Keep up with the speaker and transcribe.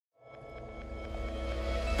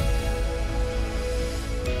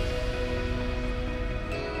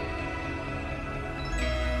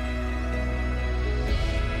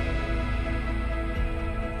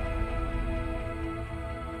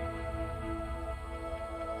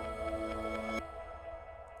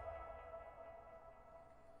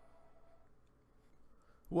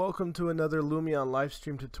Welcome to another Lumion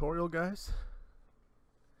livestream tutorial, guys.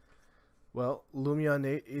 Well, Lumion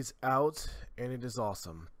 8 is out and it is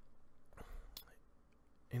awesome.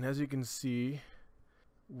 And as you can see,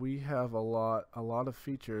 we have a lot of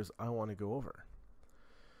features I want to go over.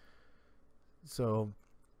 So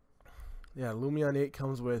yeah, Lumion 8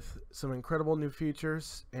 comes with some incredible new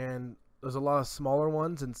features, and there's a lot of smaller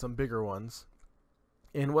ones and some bigger ones.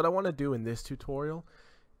 And what I want to do in this tutorial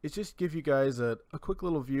is just give you guys a quick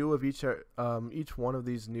little view of each one of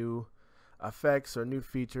these new effects or new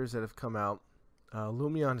features that have come out.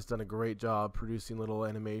 Lumion has done a great job producing little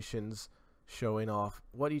animations showing off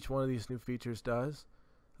what each one of these new features does.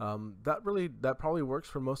 That probably works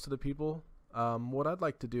for most of the people. What I'd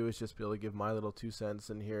like to do is just be able to give my little 2 cents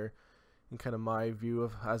in here and kind of my view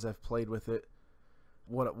of as I've played with it,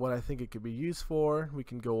 what I think it could be used for. We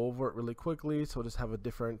can go over it really quickly, so we'll just have a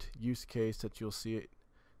different use case that you'll see it.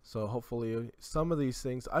 So hopefully some of these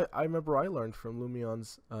things, I remember I learned from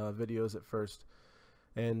Lumion's videos at first,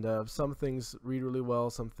 and some things read really well,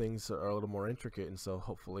 some things are a little more intricate, and so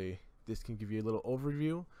hopefully this can give you a little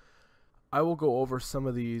overview. I will go over some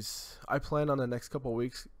of these. I plan on the next couple of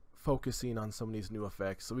weeks focusing on some of these new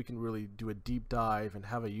effects so we can really do a deep dive and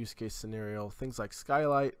have a use case scenario. Things like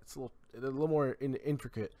skylight, it's a little more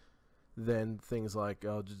intricate than things like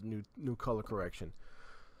just new color correction.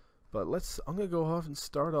 But I'm going to go off and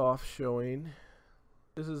start off showing,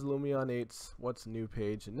 this is Lumion 8's What's New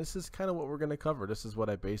page, and this is kind of what we're going to cover. This is what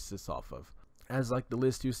I based this off of. As like the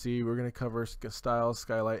list you see, we're going to cover styles,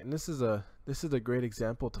 skylight, and this is a great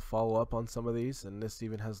example to follow up on some of these, and this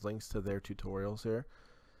even has links to their tutorials here.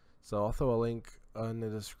 So I'll throw a link in the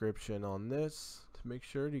description on this to make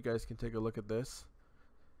sure you guys can take a look at this.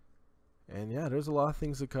 And yeah, there's a lot of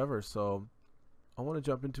things to cover, so I want to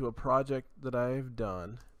jump into a project that I've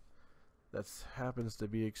done that happens to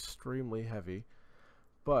be extremely heavy,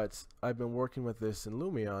 but I've been working with this in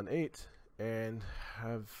Lumion 8 and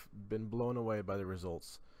have been blown away by the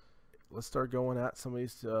results. Let's start going at some of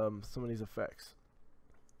these effects.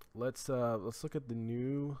 Let's look at the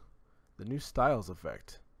new styles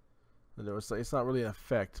effect. And it's not really an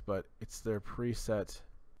effect, but it's their preset.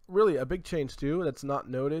 Really a big change too that's not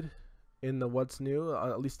noted in the what's new,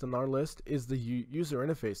 at least on our list, is the user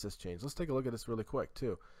interface has changed. Let's take a look at this really quick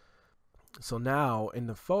too. So now in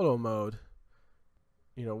the photo mode,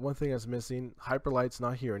 you know, one thing that's missing, Hyperlight's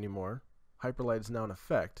not here anymore. Hyperlight is now an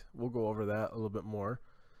effect. We'll go over that a little bit more.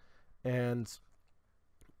 And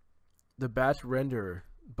the batch render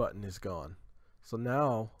button is gone. So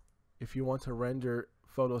now if you want to render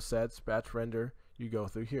photo sets, batch render, you go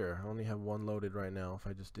through here. I only have one loaded right now. If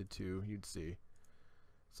I just did 2, you'd see.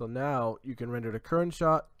 So now you can render the current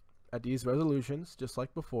shot at these resolutions just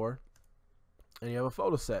like before, and you have a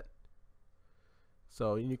photo set.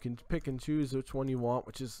 So you can pick and choose which one you want,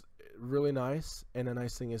 which is really nice. And the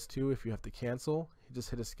nice thing is too, if you have to cancel, you just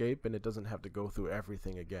hit escape and it doesn't have to go through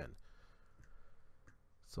everything again.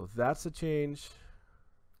 So that's a change.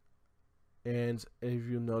 And if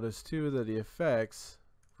you notice too that the effects,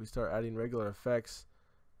 if we start adding regular effects,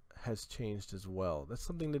 has changed as well. That's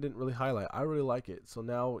something they didn't really highlight. I really like it. So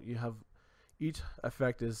now you have each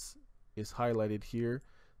effect is highlighted here,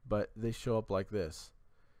 but they show up like this.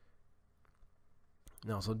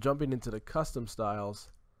 Now, so jumping into the custom styles,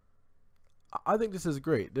 I think this is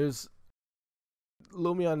great.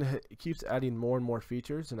 Lumion keeps adding more and more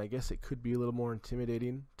features, and I guess it could be a little more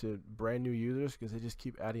intimidating to brand new users because they just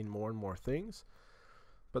keep adding more and more things.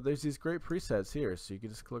 But there's these great presets here, so you can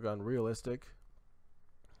just click on realistic,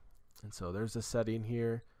 and so there's a setting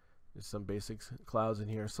here. There's some basic clouds in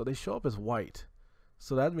here, so they show up as white.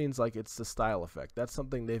 So that means like it's the style effect. That's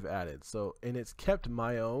something they've added. So, and it's kept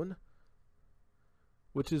my own,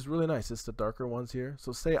 which is really nice. It's the darker ones here.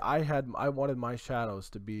 So say I wanted my shadows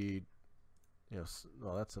to be, you know,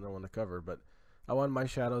 well, that's another one to cover, but I wanted my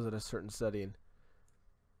shadows at a certain setting,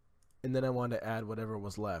 and then I wanted to add whatever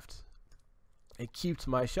was left. It keeps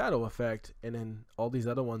my shadow effect, and then all these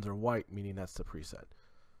other ones are white, meaning that's the preset.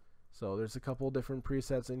 So there's a couple different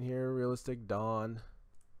presets in here. Realistic, dawn,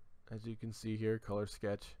 as you can see here, color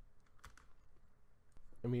sketch.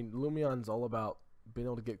 I mean, Lumion's all about being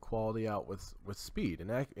able to get quality out with speed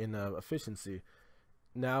and efficiency.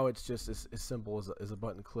 Now it's just as simple as a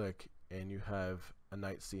button click, and you have a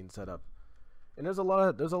night scene set up. And there's a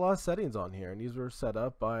lot of settings on here, and these were set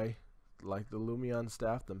up by like the Lumion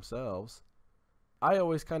staff themselves. I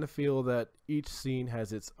always kind of feel that each scene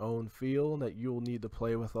has its own feel, that you'll need to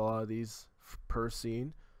play with a lot of these per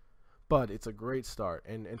scene, but it's a great start.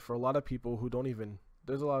 And for a lot of people who don't even,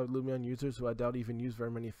 there's a lot of Lumion users who I doubt even use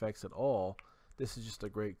very many effects at all. This is just a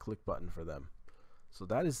great click button for them. So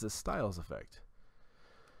that is the styles effect.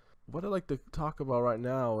 what I'd like to talk about right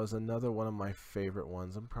now is another one of my favorite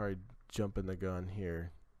ones. I'm probably jumping the gun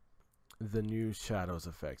here. The new shadows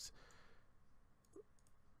effects.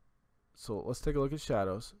 So let's take a look at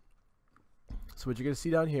shadows. So what you're going to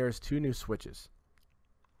see down here is two new switches.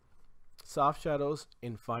 Soft shadows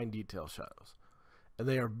and fine detail shadows. And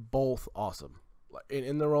they are both awesome.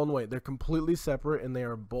 In their own way. They're completely separate, and they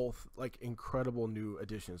are both like incredible new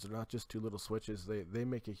additions. They're not just two little switches. They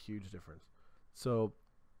make a huge difference. So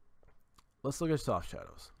let's look at soft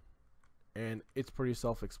shadows. And it's pretty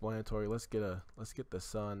self-explanatory. Let's get the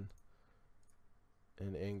sun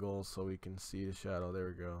an angle so we can see the shadow. There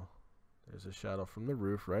we go. There's a shadow from the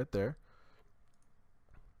roof right there.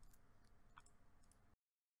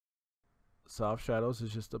 Soft shadows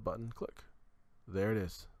is just a button click. There it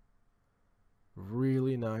is.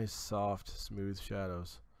 Really nice, soft, smooth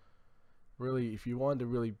shadows. Really, if you wanted to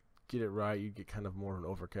really get it right, you'd get kind of more of an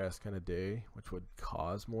overcast kind of day, which would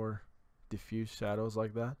cause more diffuse shadows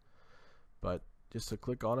like that. But just to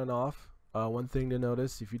click on and off. One thing to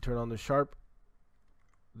notice, if you turn on the sharp,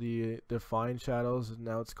 the fine shadows,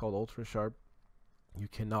 now it's called ultra sharp, you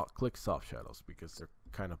cannot click soft shadows because they're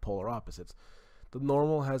kind of polar opposites. The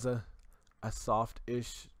normal has a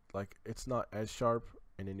soft-ish, like it's not as sharp,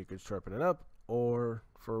 and then you could sharpen it up, or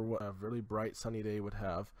for what a really bright sunny day would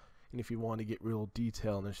have, and if you want to get real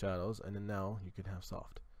detail in the shadows, and then now you can have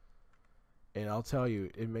soft. And I'll tell you,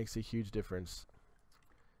 it makes a huge difference.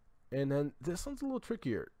 And then this one's a little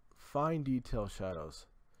trickier, fine detail shadows.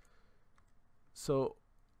 So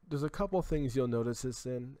there's a couple things you'll notice this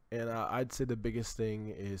in, and I'd say the biggest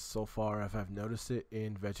thing is, so far I've noticed it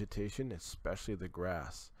in vegetation, especially the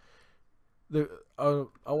grass. I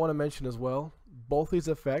want to mention as well, both these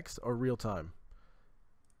effects are real time.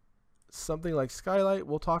 Something like Skylight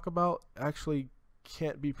we'll talk about actually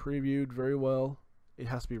can't be previewed very well. It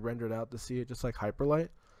has to be rendered out to see it, just like Hyperlight.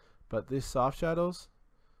 But these soft shadows,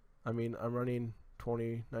 I mean, I'm running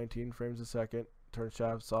 19 frames a second, turn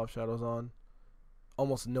soft shadows on,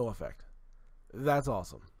 almost no effect. That's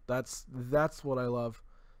awesome. That's what I love.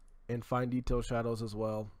 And fine detail shadows as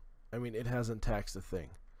well. I mean, it hasn't taxed a thing.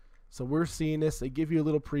 So we're seeing this. They give you a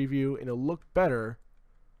little preview, and it'll look better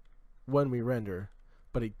when we render,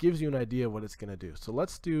 but it gives you an idea of what it's going to do. So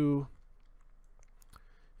let's do,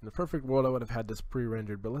 in the perfect world I would have had this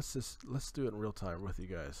pre-rendered, but let's do it in real time with you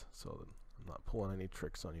guys, so that I'm not pulling any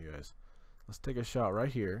tricks on you guys. Let's take a shot right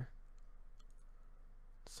here.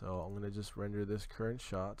 So I'm going to just render this current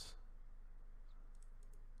shot,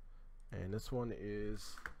 and this one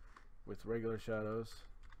is with regular shadows.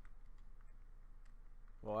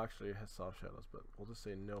 Well, actually it has soft shadows, but we'll just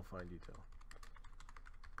say no fine detail.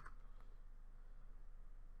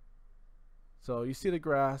 So you see the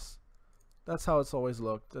grass. That's how it's always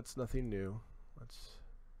looked. That's nothing new. Let's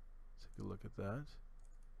take a look at that.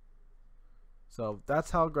 So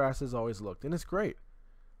that's how grass has always looked, and it's great.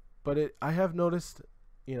 But I have noticed,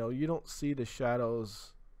 you know, you don't see the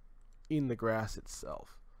shadows in the grass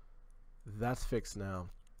itself. That's fixed now.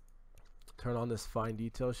 Turn on this fine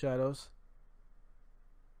detail shadows,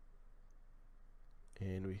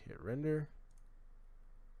 and we hit render.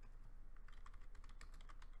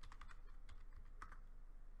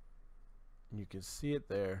 You can see it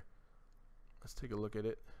there. Let's take a look at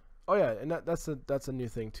it. Oh yeah, and that's a new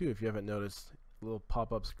thing too. If you haven't noticed, a little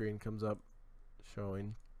pop-up screen comes up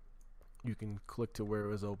showing. You can click to where it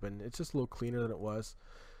was open. It's just a little cleaner than it was.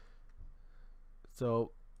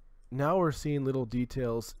 So now we're seeing little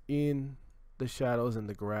details in the shadows and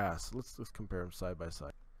the grass. Let's compare them side by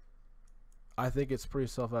side. I think it's pretty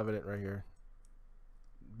self-evident right here.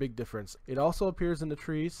 Big difference. It also appears in the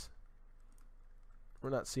trees. We're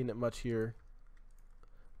not seeing it much here,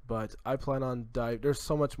 but I plan on there's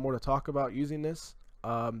so much more to talk about using this.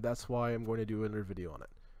 That's why I'm going to do another video on it.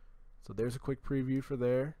 So there's a quick preview for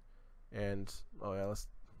there, and oh yeah,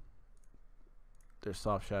 there's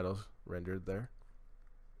soft shadows rendered there.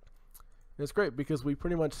 And it's great because we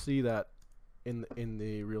pretty much see that in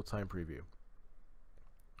the real-time preview.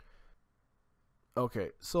 Okay,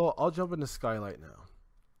 so I'll jump into Skylight now.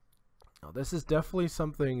 Now this is definitely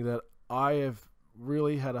something that I have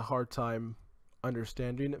really had a hard time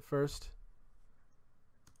understanding at first,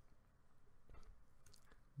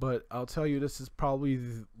 but I'll tell you, this is probably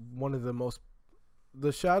one of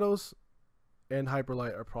the shadows and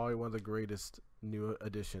Hyperlight are probably one of the greatest new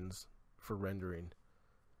additions for rendering.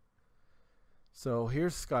 So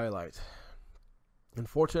here's Skylight.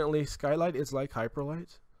 Unfortunately, Skylight is like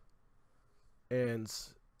Hyperlight, and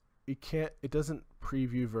it doesn't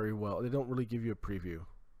preview very well. They don't really give you a preview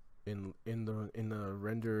in the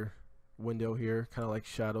render window here, kind of like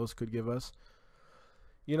shadows could give us.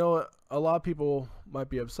 You know, a lot of people might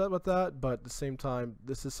be upset with that, but at the same time,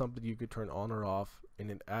 this is something you could turn on or off,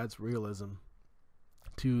 and it adds realism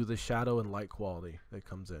to the shadow and light quality that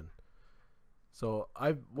comes in. So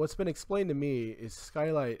what's been explained to me is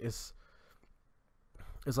skylight is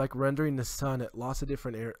like rendering the sun at lots of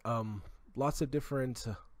different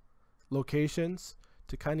locations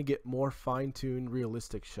to kind of get more fine-tuned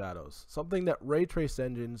realistic shadows. Something that ray trace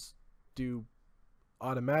engines do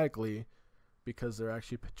automatically because they're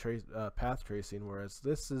actually path tracing, whereas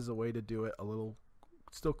this is a way to do it a little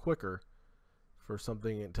still quicker for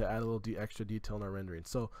something to add a little extra detail in our rendering.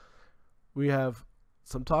 So we have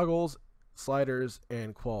some toggles, sliders,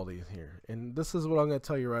 and quality here. And this is what I'm going to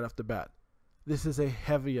tell you right off the bat. This is a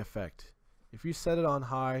heavy effect. If you set it on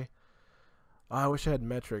high, I wish I had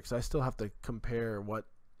metrics. I still have to compare what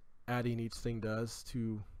adding each thing does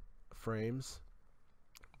to frames.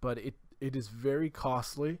 But it is very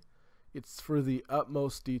costly. It's for the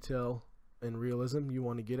utmost detail and realism you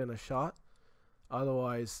want to get in a shot.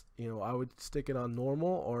 Otherwise, you know, I would stick it on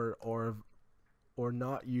normal or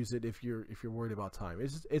not use it if you're worried about time.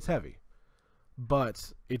 It's heavy,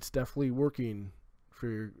 but it's definitely working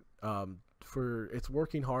for it's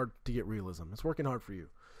working hard to get realism. It's working hard for you.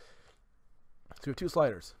 So we have two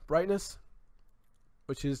sliders: brightness,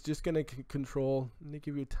 which is just going to control. Let me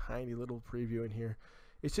give you a tiny little preview in here.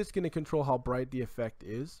 It's just going to control how bright the effect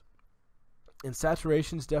is. And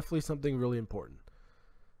saturation is definitely something really important.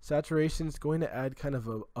 Saturation is going to add kind of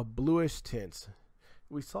a bluish tint.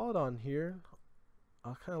 We saw it on here.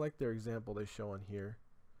 I kind of like their example they show on here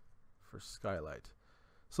for skylight.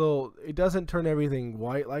 So it doesn't turn everything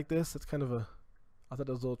white like this. It's kind of I thought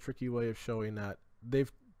that was a little tricky way of showing that.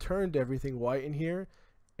 They've turned everything white in here,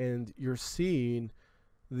 and you're seeing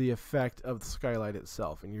the effect of the skylight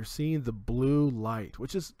itself, and you're seeing the blue light,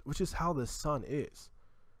 which is how the sun is.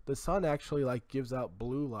 The sun actually like gives out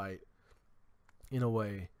blue light in a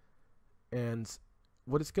way, and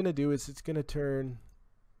what it's going to do is it's going to turn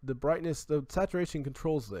the brightness. The saturation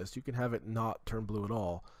controls this. You can have it not turn blue at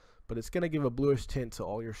all, but it's going to give a bluish tint to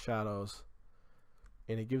all your shadows,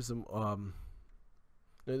 and it gives them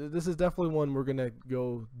this is definitely one we're going to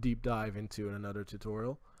go deep dive into in another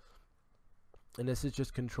tutorial. And this is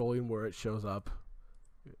just controlling where it shows up.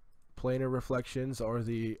 Planar reflections are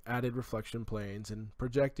the added reflection planes, and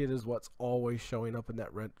projected is what's always showing up in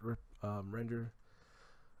that render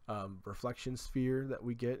reflection sphere that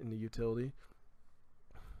we get in the utility.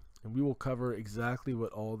 And we will cover exactly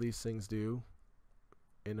what all these things do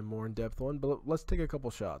in a more in-depth one, but let's take a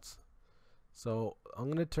couple shots. So I'm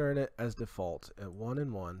going to turn it as default at 1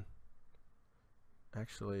 and 1.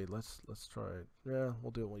 Actually, let's try it. Yeah,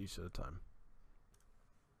 we'll do it 1 use at a time.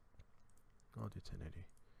 I'll do 1080.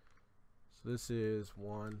 So this is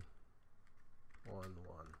 1, 1,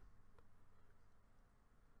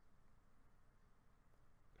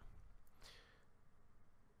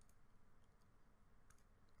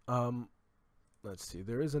 1. Let's see.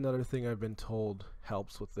 There is another thing I've been told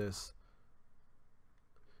helps with this.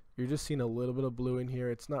 You're just seeing a little bit of blue in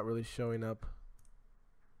here. It's not really showing up.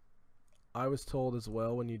 I was told as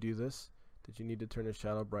well when you do this that you need to turn the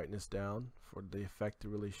shadow brightness down for the effect to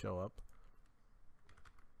really show up.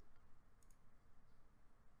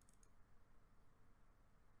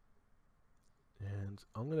 And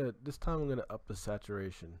this time I'm gonna up the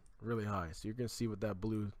saturation really high, so you're gonna see what that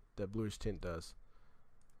bluish tint does.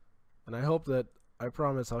 And I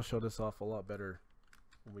promise I'll show this off a lot better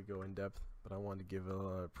when we go in depth, but I wanted to give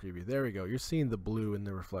a preview. There we go. You're seeing the blue in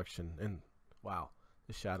the reflection, and wow,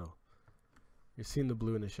 the shadow. You're seeing the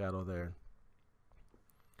blue in the shadow there.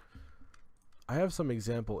 I have some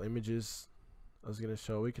example images I was gonna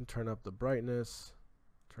show. We can turn up the brightness,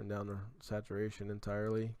 turn down the saturation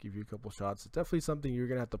entirely, give you a couple shots. It's definitely something you're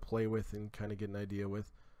gonna have to play with and kind of get an idea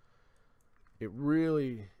with. It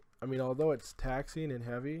really, I mean, although it's taxing and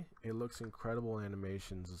heavy, it looks incredible in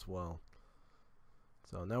animations as well.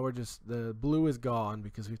 So now the blue is gone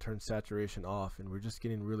because we turned saturation off, and we're just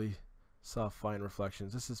getting really soft, fine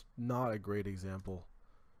reflections. This is not a great example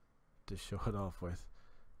to show it off with.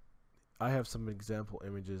 I have some example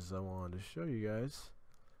images I wanted to show you guys.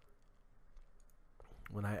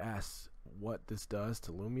 When I asked what this does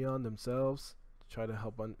to Lumion themselves, to try to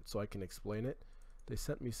help so I can explain it, they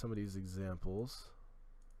sent me some of these examples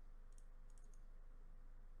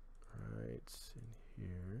right in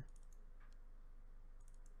here.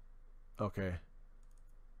 Okay,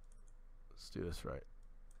 let's do this right.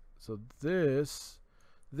 So this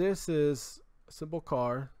is a simple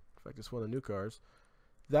car. In fact, it's one of the new cars.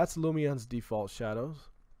 That's Lumion's default shadows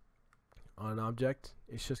on an object.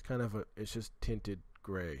 It's just kind of it's just tinted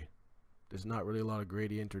gray. There's not really a lot of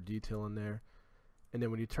gradient or detail in there. and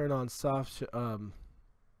then when you turn on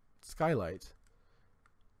skylight,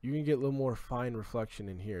 you can get a little more fine reflection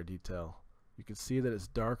in here, detail. You can see that it's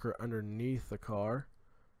darker underneath the car,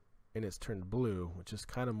 and it's turned blue, which is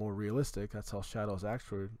kind of more realistic. That's how shadows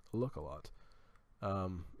actually look a lot.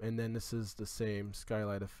 And then this is the same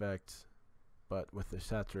skylight effect, but with the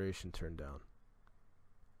saturation turned down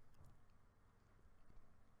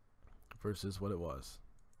versus what it was.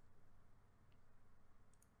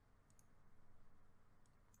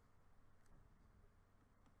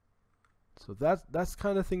 So that's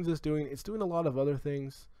kind of things it's doing. It's doing a lot of other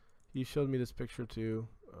things. He showed me this picture too.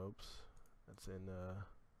 Oops, that's in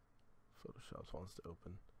Photoshop wants to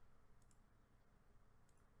open.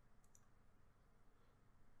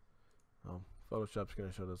 Oh, Photoshop's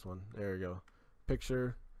gonna show this one. There you go.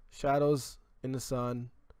 Picture, shadows in the sun.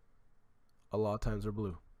 A lot of times are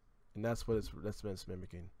blue, and that's what it's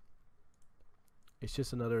mimicking. It's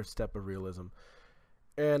just another step of realism.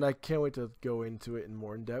 And I can't wait to go into it in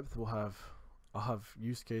more in depth. I'll have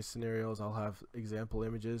use case scenarios. I'll have example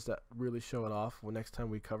images that really show it off next time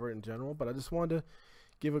we cover it in general. But I just wanted to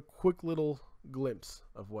give a quick little glimpse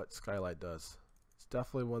of what Skylight does. It's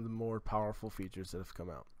definitely one of the more powerful features that have come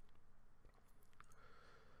out.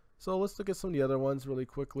 So let's look at some of the other ones really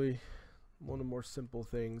quickly. One of the more simple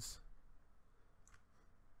things.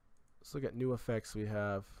 Let's look at new effects we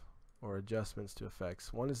have, or adjustments to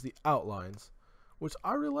effects. One is the outlines, which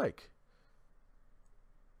I really like.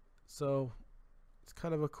 So it's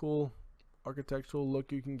kind of a cool architectural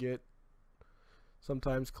look you can get.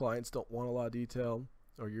 Sometimes clients don't want a lot of detail,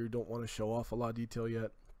 or you don't want to show off a lot of detail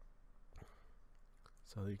yet.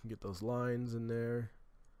 So you can get those lines in there,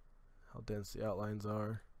 how dense the outlines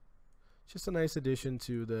are. It's just a nice addition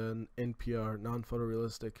to the NPR,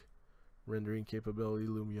 non-photorealistic rendering capability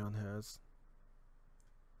Lumion has.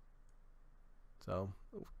 So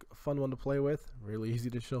a fun one to play with, really easy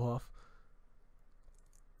to show off.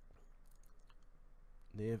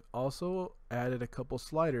 They have also added a couple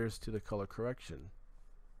sliders to the color correction.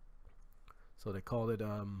 So they called it,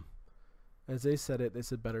 as they said it, they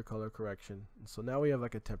said better color correction. And so now we have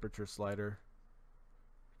like a temperature slider.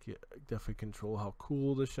 Definitely control how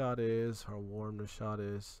cool the shot is, how warm the shot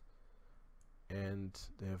is, and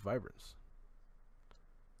they have vibrance.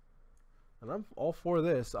 And I'm all for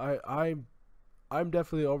this. I'm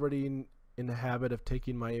definitely already in the habit of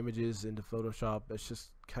taking my images into Photoshop. That's just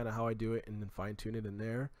kind of how I do it, and then fine tune it in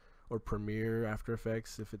there, or Premiere, After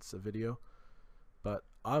Effects if it's a video. But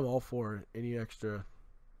I'm all for any extra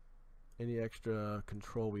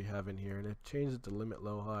control we have in here, and it changes it to limit,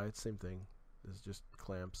 low, high. It's same thing. This just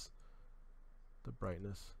clamps the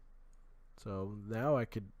brightness. So now I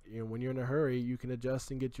could, when you're in a hurry, you can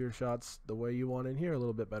adjust and get your shots the way you want in here a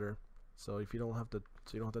little bit better. So if you don't have to,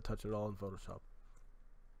 touch it all in Photoshop.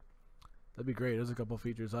 That'd be great. There's a couple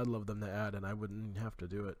features I'd love them to add, and I wouldn't have to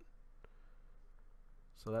do it.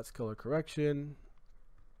 So that's color correction.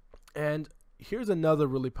 And here's another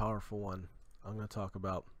really powerful one I'm going to talk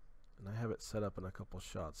about, and I have it set up in a couple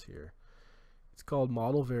shots here. It's called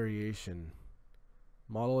model variation,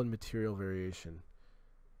 model and material variation.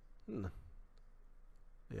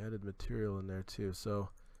 They added material in there too. So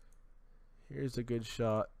here's a good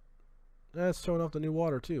shot. That's showing off the new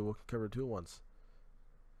water too. We'll cover two at once.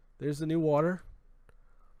 There's the new water.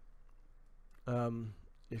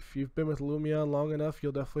 If you've been with Lumion long enough,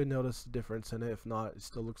 you'll definitely notice the difference in it. If not, it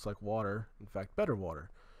still looks like water. In fact, better water.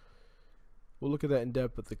 We'll look at that in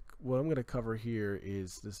depth, but what I'm going to cover here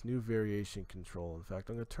is this new variation control. In fact,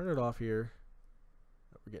 I'm going to turn it off here.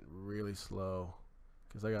 We're getting really slow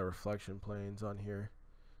because I got reflection planes on here.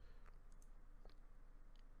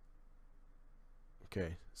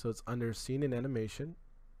 Okay, so it's under scene and animation.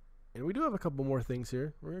 And we do have a couple more things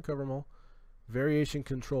here. We're going to cover them all. Variation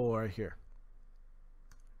control right here.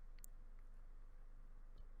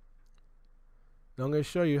 Now I'm going to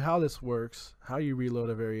show you how this works, how you reload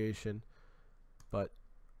a variation. But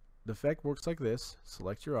the effect works like this.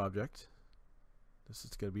 Select your object. This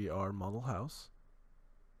is going to be our model house.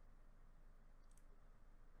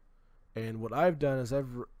 And what I've done is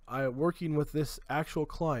working with this actual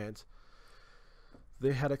client,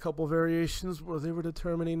 they had a couple variations where they were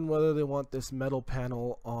determining whether they want this metal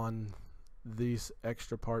panel on these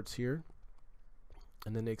extra parts here.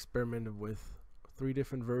 And then they experimented with 3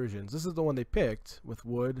 different versions. This is the one they picked with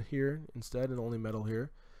wood here instead and only metal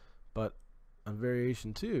here. But on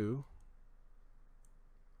variation 2,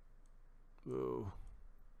 whoa,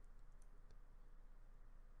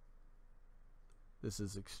 this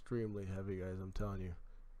is extremely heavy, guys, I'm telling you.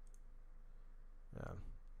 Yeah.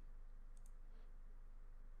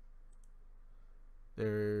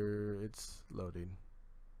 There, it's loading.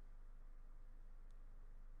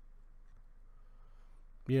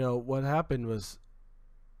 You know, what happened was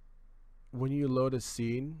when you load a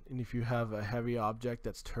scene, and if you have a heavy object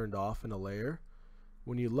that's turned off in a layer,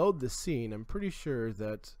 when you load the scene, I'm pretty sure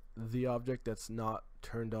that the object that's not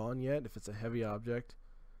turned on yet, if it's a heavy object,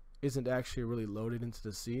 isn't actually really loaded into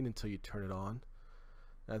the scene until you turn it on.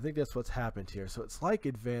 And I think that's what's happened here. So it's like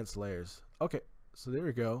advanced layers. Okay, so there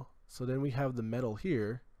we go. So then we have the metal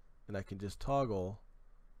here, and I can just toggle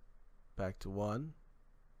back to 1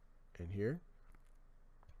 and here,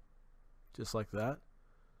 just like that.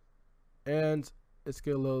 And it's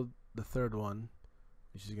going to load the third one,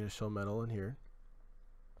 which is going to show metal in here.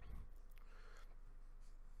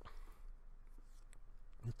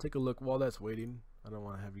 Let's take a look while that's waiting. I don't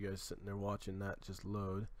want to have you guys sitting there watching that just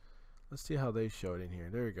load. Let's see how they show it in here.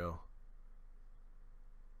 There we go.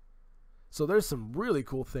 So there's some really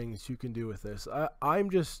cool things you can do with this. I'm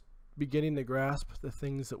just beginning to grasp the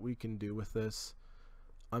things that we can do with this.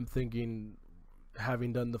 I'm thinking,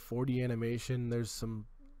 having done the 4D animation, there's some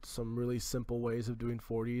really simple ways of doing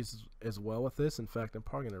 4Ds as well with this. In fact, I'm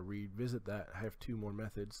probably going to revisit that. I have 2 more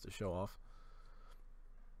methods to show off.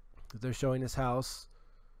 They're showing this house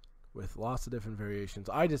with lots of different variations.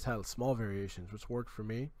 I just had small variations, which worked for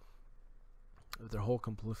me. They're whole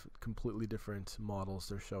completely different models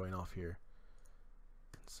they're showing off here.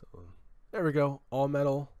 So there we go, all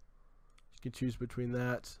metal. You can choose between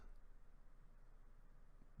that,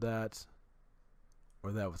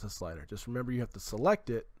 or that with a slider. Just remember, you have to select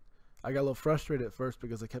it. I got a little frustrated at first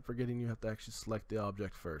because I kept forgetting you have to actually select the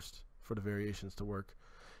object first for the variations to work.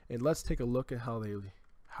 And let's take a look at how you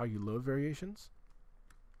load variations.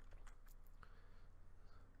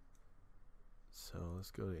 So let's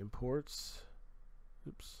go to imports.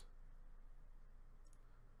 Oops.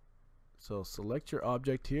 So select your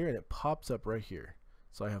object here, and it pops up right here.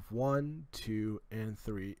 So I have 1, 2, and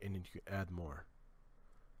 3, and then you can add more.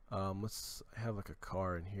 Let's have like a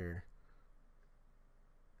car in here.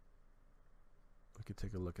 We could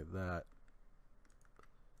take a look at that.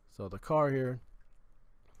 So the car here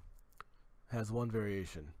has 1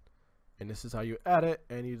 variation, and this is how you add it,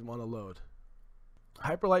 and you want to load.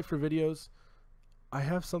 Hyperlight for videos. I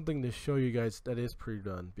have something to show you guys that is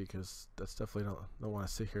pre-done, because that's definitely don't want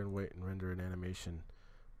to sit here and wait and render an animation,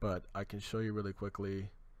 but I can show you really quickly.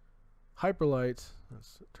 Hyperlight,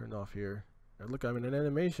 let's turn off here. Now look, I'm in an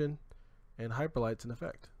animation, and Hyperlight's in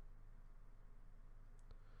effect.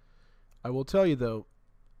 I will tell you though,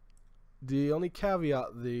 the only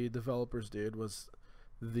caveat the developers did was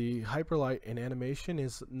the Hyperlight in animation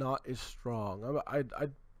is not as strong.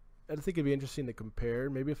 I think it'd be interesting to compare.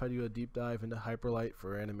 Maybe if I do a deep dive into Hyperlight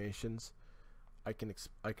for animations, I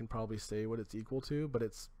can probably say what it's equal to, but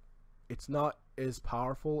it's not as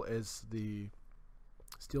powerful as the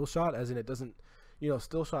Still Shot, as in it doesn't, you know,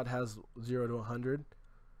 Still Shot has 0 to 100.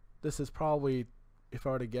 This is probably, if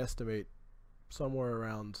I were to guesstimate, somewhere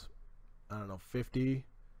around, I don't know, 50,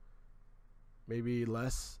 maybe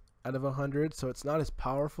less out of 100. So it's not as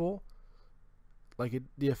powerful. Like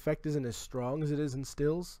the effect isn't as strong as it is in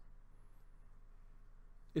stills.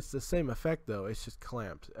 It's the same effect though, it's just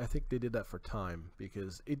clamped. I think they did that for time,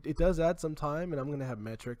 because it does add some time, and I'm going to have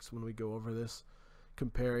metrics when we go over this,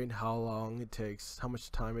 comparing how long it takes, how much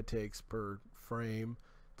time it takes per frame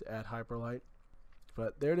to add Hyperlight.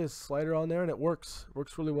 But there it is, slider on there, and it works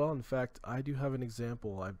really well. In fact, I do have an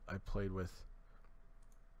example I played with.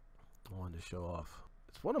 I wanted to show off.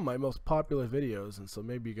 It's one of my most popular videos, and so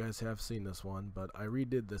maybe you guys have seen this one, but I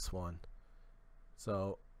redid this one.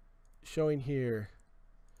 So showing here,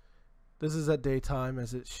 this is at daytime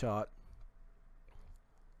as it's shot,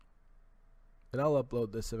 and I'll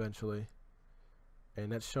upload this eventually,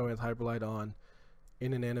 and that's showing with Hyperlight on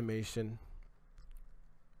in an animation.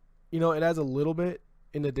 You know, it adds a little bit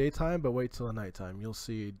in the daytime, but wait till the nighttime, you'll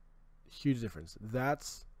see huge difference.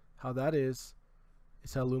 That's how that is.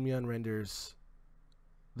 It's how Lumion renders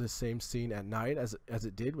the same scene at night as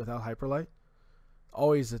it did without Hyperlight.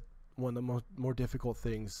 Always one of the more difficult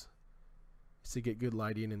things is to get good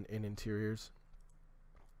lighting in interiors.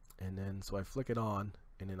 And then so I flick it on,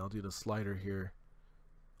 and then I'll do the slider here,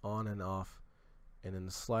 on and off, and then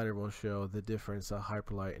the slider will show the difference that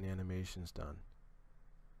Hyperlight and animation's done.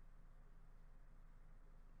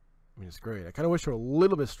 I mean, it's great. I kind of wish it were a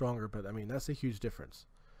little bit stronger, but I mean, that's a huge difference.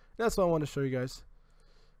 That's what I want to show you guys.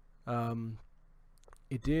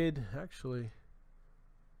 It did actually,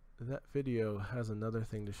 that video has another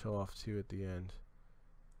thing to show off too at the end.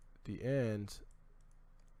 At the end,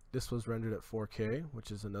 this was rendered at 4K,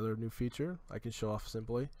 which is another new feature I can show off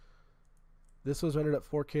simply. This was rendered at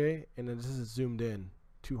 4K, and then this is zoomed in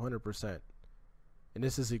 200%, and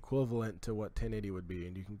this is equivalent to what 1080 would be,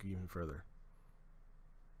 and you can go even further.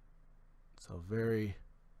 So very,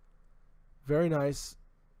 Very nice.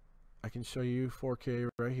 I can show you 4K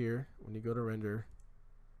right here when you go to render.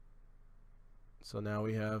 So now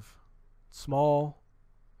we have small,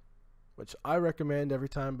 which I recommend every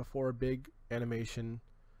time before a big animation,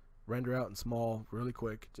 render out in small really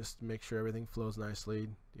quick just to make sure everything flows nicely.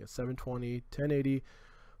 You got 720, 1080,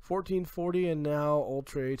 1440, and now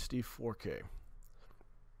Ultra HD 4K.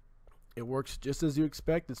 It works just as you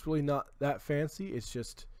expect. It's really not that fancy. It's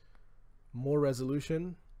just more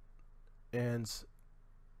resolution, and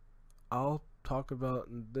I'll talk about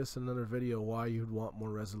this in another video why you'd want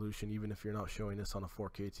more resolution even if you're not showing this on a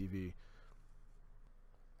 4K TV.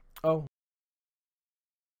 Oh,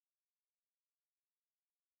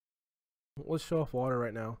 let's show off water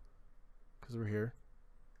right now because we're here.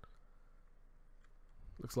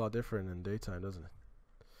 Looks a lot different in daytime, doesn't it?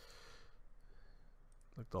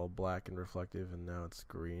 Looked all black and reflective, and now it's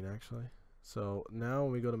green actually. So now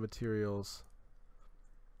when we go to materials,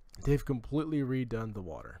 they've completely redone the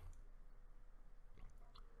water.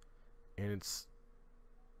 And it's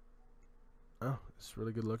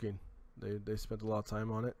really good looking. They spent a lot of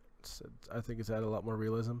time on it. I think it's added a lot more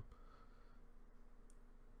realism.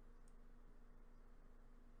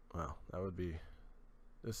 Wow, that would be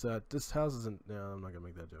this house isn't. No, I'm not gonna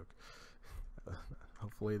make that joke.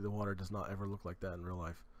 Hopefully the water does not ever look like that in real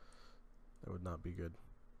life. That would not be good.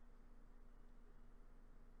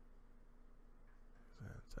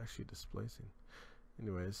 It's actually displacing.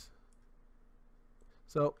 Anyways.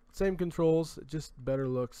 So, same controls, just better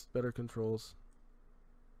looks, better controls.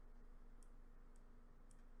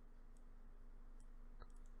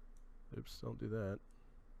 Oops, don't do that.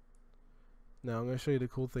 Now, I'm going to show you the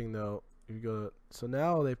cool thing though. If you go to, so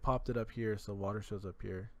now they popped it up here, so water shows up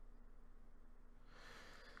here.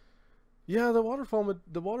 Yeah, the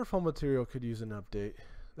waterfall material could use an update.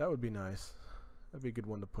 That would be nice. That'd be a good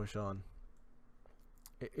one to push on.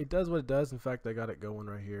 It does what it does. In fact, I got it going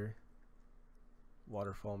right here.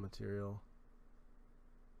 Waterfall material.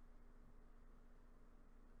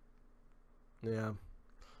 Yeah,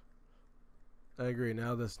 I agree.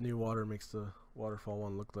 Now this new water makes the waterfall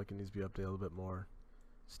one look like it needs to be updated a little bit more.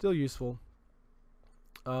 Still useful.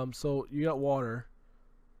 So you got water.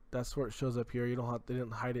 That's where it shows up here. You don't have, they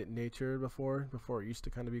didn't hide it in nature before it used to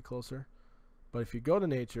kind of be closer. But if you go to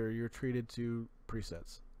nature, you're treated to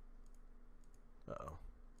presets. Uh-oh.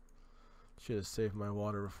 Should have saved my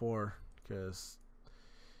water before, because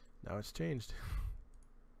now it's changed.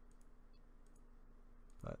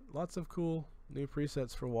 But lots of cool new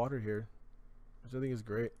presets for water here, which I think is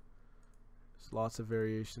great. There's lots of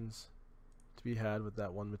variations to be had with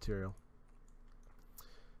that one material.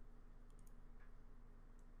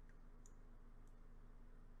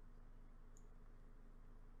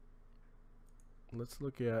 Let's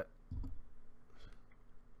look at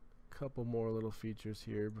a couple more little features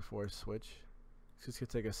here before I switch. It's just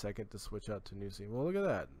gonna take a second to switch out to new scene. Well, look at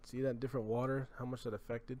that. See that different water? How much that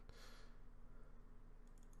affected?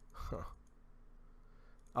 Huh.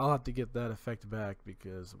 I'll have to get that effect back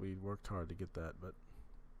because we worked hard to get that. But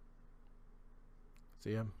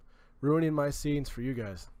see, I'm ruining my scenes for you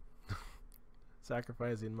guys.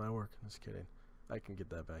 Sacrificing my work. Just kidding. I can get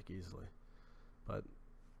that back easily. But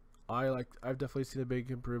I've definitely seen a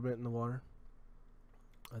big improvement in the water.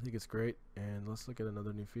 I think it's great. And let's look at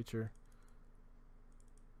another new feature.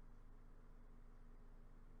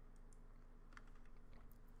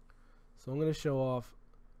 So I'm going to show off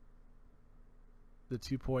the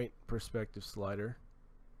 2-point perspective slider.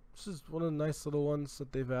 This is one of the nice little ones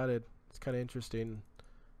that they've added. It's kind of interesting.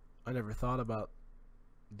 I never thought about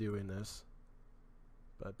doing this,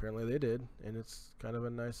 but apparently they did, and it's kind of a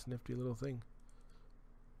nice nifty little thing.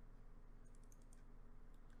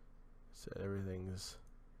 So everything is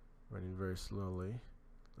running very slowly.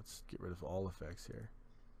 Let's get rid of all effects here.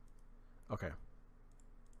 Okay.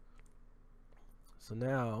 So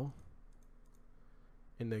now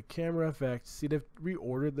in the camera effect, see they've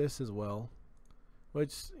reordered this as well,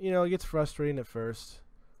 which, you know, it gets frustrating at first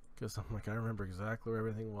because I'm like, I remember exactly where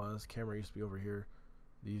everything was. Camera used to be over here.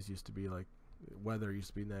 These used to be like, weather used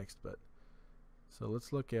to be next. But so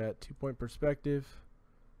let's look at 2-point perspective,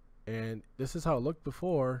 and this is how it looked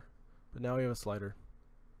before, but now we have a slider.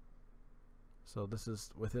 So this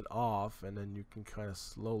is with it off, and then you can kind of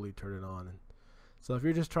slowly turn it on. And so if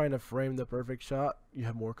you're just trying to frame the perfect shot, you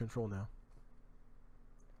have more control now.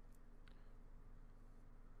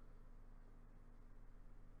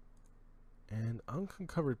 And I'm going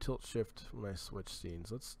to cover tilt shift when I switch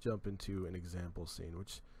scenes. Let's jump into an example scene,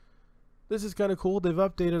 which this is kind of cool. They've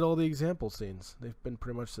updated all the example scenes. They've been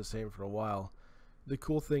pretty much the same for a while. The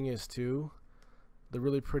cool thing is too, the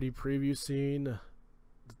really pretty preview scene, the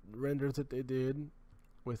renders that they did,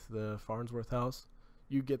 with the Farnsworth house,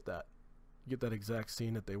 you get that. You get that exact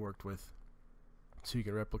scene that they worked with, so you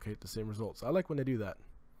can replicate the same results. I like when they do that.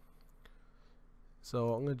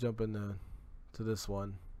 So I'm going to jump into this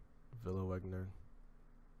one, Villa Wegner.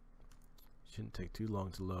 Shouldn't take too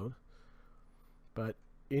long to load. But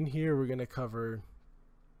in here we're going to cover,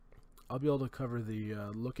 I'll be able to cover the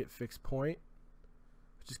look at fixed point,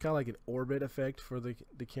 which is kind of like an orbit effect for the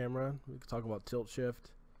camera. We can talk about tilt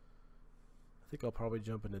shift. I think I'll probably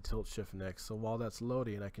jump into tilt shift next. So while that's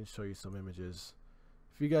loading, I can show you some images.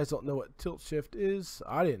 If you guys don't know what tilt shift is,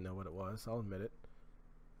 I didn't know what it was, I'll admit it.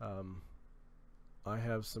 I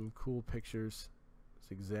have some cool pictures,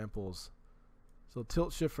 examples. So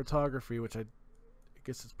tilt shift photography, which I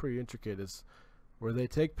guess it's pretty intricate, is where they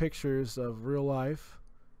take pictures of real life,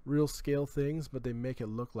 real scale things, but they make it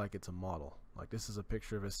look like it's a model. Like this is a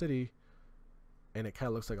picture of a city, and it kind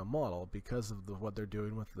of looks like a model because of what they're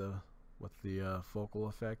doing with the focal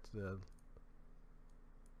effect. There's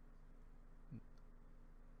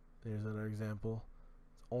another example.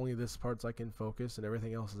 Only this part's like in focus and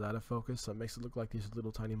everything else is out of focus, so it makes it look like these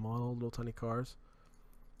little tiny models, little tiny cars.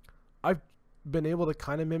 I've been able to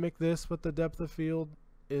kind of mimic this with the depth of field.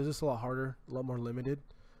 It's just a lot harder, a lot more limited,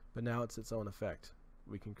 but now it's its own effect.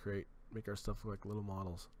 We can make our stuff look like little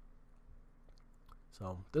models.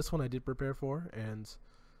 So this one I did prepare for and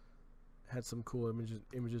had some cool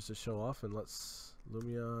images to show off, and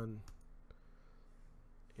Lumion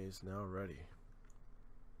is now ready.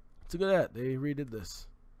 So look at that, they redid this.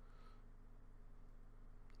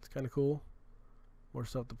 It's kind of cool. More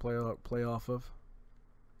stuff to play off of.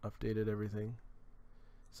 Updated everything.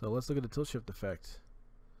 So let's look at the tilt shift effect.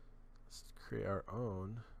 Let's create our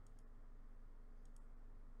own.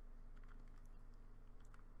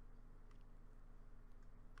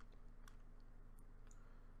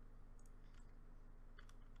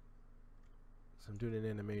 So I'm doing an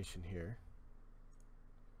animation here.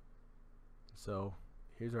 So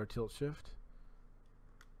here's our tilt shift.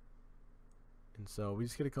 And so we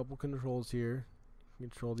just get a couple controls here.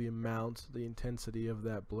 Control the amount, the intensity of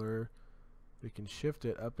that blur. We can shift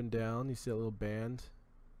it up and down. You see that little band?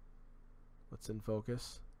 What's in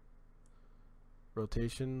focus?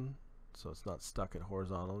 Rotation, so it's not stuck at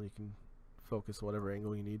horizontal. You can focus whatever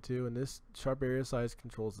angle you need to. And this sharp area size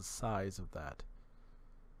controls the size of that.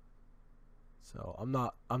 So I'm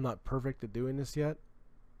not perfect at doing this yet,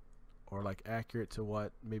 or like accurate to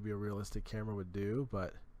what maybe a realistic camera would do,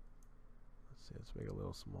 but let's see, let's make it a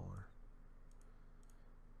little smaller.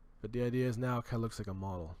 But the idea is now it kind of looks like a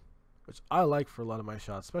model, which I like for a lot of my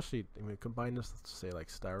shots, especially when we combine this with, say, like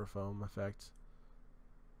styrofoam effects.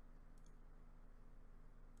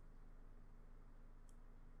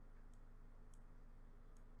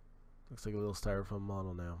 Looks like a little styrofoam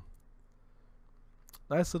model now.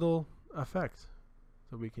 Nice little effect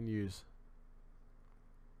that we can use.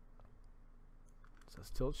 So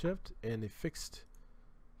it's tilt shift and a fixed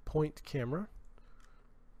point camera.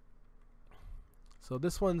 So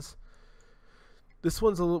this was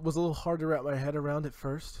a little hard to wrap my head around at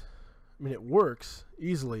first. I mean, it works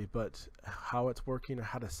easily, but how it's working or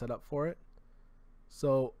how to set up for it.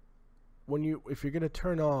 So if you're going to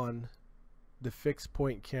turn on the fixed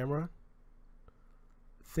point camera,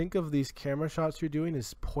 think of these camera shots you're doing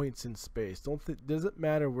as points in space. Doesn't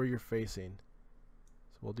matter where you're facing.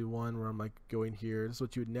 So we'll do one where I'm like going here. This is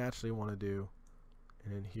what you would naturally want to do,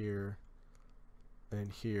 and then here,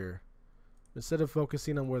 and here. Instead of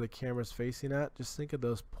focusing on where the camera's facing at, just think of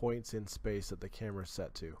those points in space that the camera's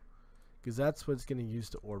set to, because that's what it's going to use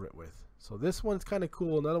to orbit with. So this one's kind of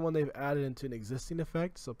cool. Another one they've added into an existing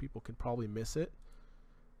effect, so people can probably miss it.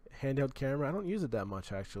 Handheld camera, I don't use it that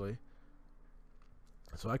much actually,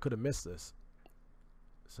 so I could have missed this.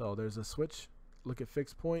 So there's a switch, look at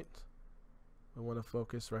fixed point. I want to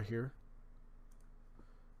focus right here,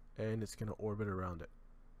 and it's going to orbit around it.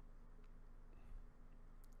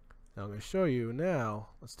 Now I'm going to show you now.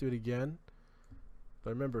 Let's do it again.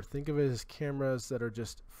 But remember, think of it as cameras that are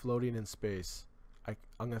just floating in space. I'm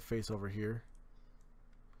going to face over here.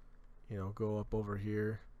 You know, go up over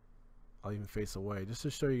here. I'll even face away just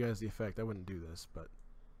to show you guys the effect. I wouldn't do this, but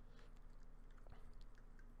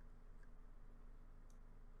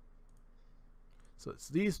so it's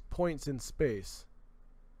these points in space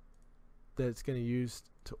that it's going to use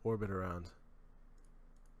to orbit around.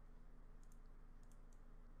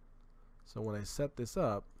 So when I set this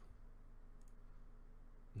up,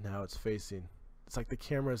 now it's facing. It's like the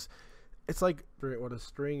camera's, it's like what a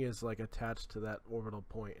string is like attached to that orbital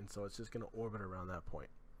point, and so it's just going to orbit around that point.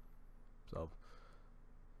 So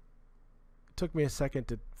it took me a second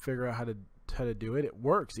to figure out how to do it. It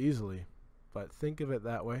works easily, but think of it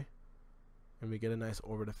that way, and we get a nice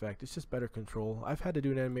orbit effect. It's just better control. I've had to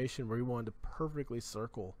do an animation where we wanted to perfectly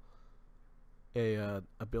circle a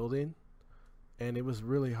building, and it was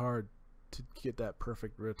really hard to get that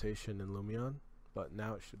perfect rotation in Lumion, but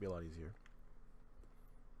now it should be a lot easier.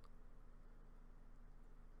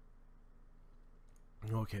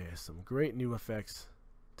 Okay, some great new effects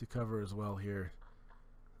to cover as well here.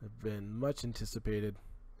 Have been much anticipated.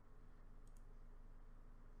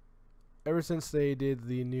 Ever since they did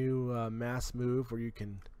the new mass move where you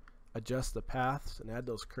can adjust the paths and add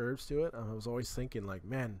those curves to it, I was always thinking like,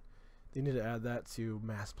 man, they need to add that to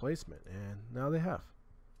mass placement, and now they have.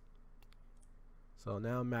 So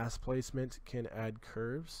now mass placement can add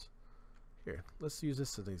curves. Here, let's use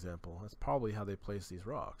this as an example. That's probably how they place these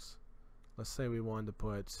rocks. Let's say we wanted to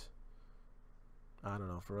put, I don't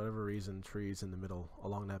know, for whatever reason, trees in the middle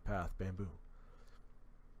along that path, bamboo.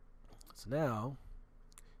 So now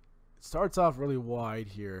it starts off really wide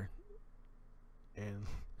here, and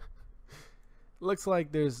looks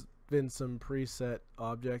like there's been some preset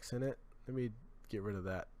objects in it. Let me get rid of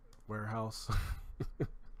that warehouse. Try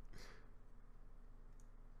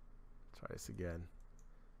this again.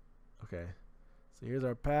 Okay, so here's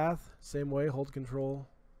our path. Same way, hold control.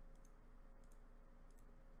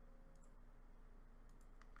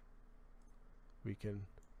 We can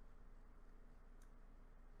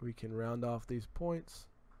round off these points.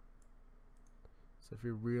 So if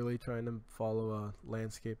you're really trying to follow a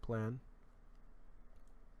landscape plan,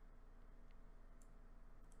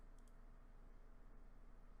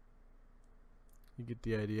 you get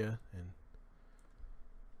the idea. And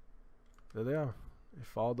there they are. They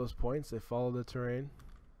follow those points. They follow the terrain.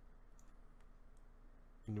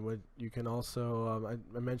 And what you can also,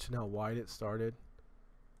 I mentioned how wide it started.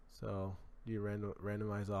 So you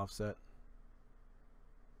randomize offset.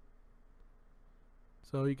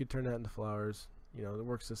 So you could turn that into flowers. You know, it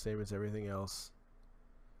works the same as everything else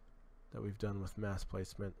that we've done with mass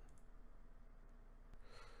placement.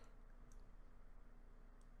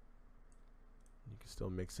 You can still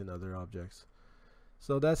mix in other objects.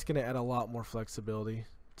 So that's going to add a lot more flexibility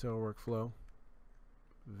to our workflow.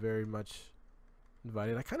 Very much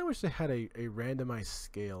invited. I kind of wish they had a randomized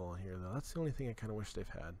scale on here though. That's the only thing I kind of wish they've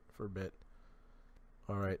had for a bit.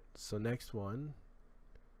 Alright, so next one,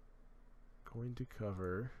 going to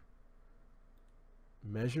cover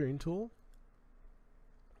measuring tool.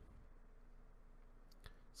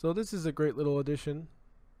 So this is a great little addition.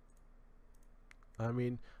 I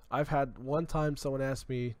mean, I've had one time someone asked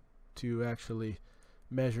me to actually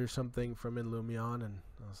measure something from in Lumion, and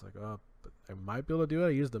I was like, oh, but I might be able to do it. I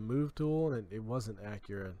used the move tool, and it wasn't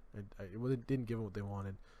accurate. It didn't give them what they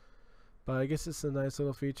wanted. But I guess it's a nice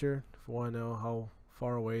little feature if you want to know how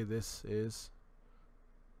far away this is.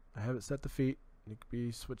 I have it set to feet. It could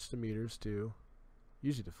be switched to meters too.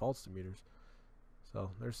 Usually defaults to meters. So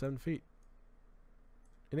there's 7 feet.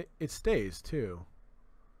 And it stays too.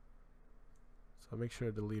 So make sure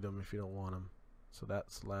to delete them if you don't want them. So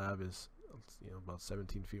that slab is, you know, about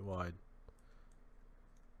 17 feet wide.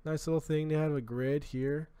 Nice little thing. They have a grid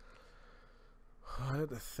here. I had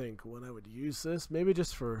to think when I would use this. Maybe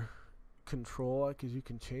just for control, because you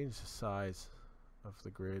can change the size of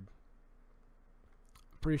the grid.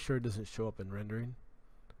 I'm pretty sure it doesn't show up in rendering.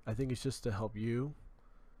 I think it's just to help you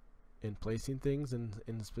in placing things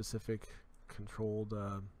in specific controlled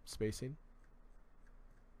spacing.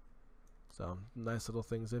 So nice little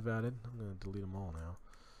things they've added. I'm going to delete them all now.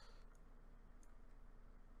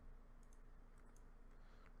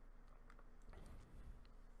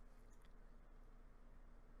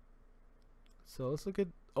 So let's look at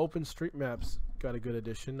OpenStreetMaps. Got a good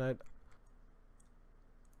addition.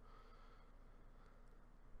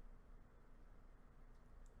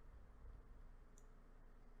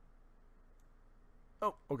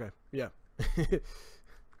 Oh, okay. Yeah. It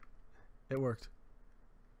worked.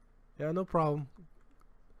 Yeah, no problem.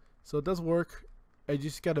 So it does work. I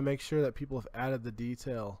just got to make sure that people have added the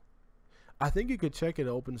detail. I think you could check it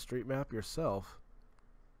OpenStreetMap yourself.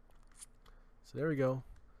 So there we go.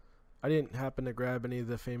 I didn't happen to grab any of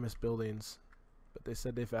the famous buildings, but they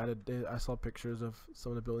said they've added. I saw pictures of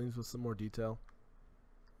some of the buildings with some more detail.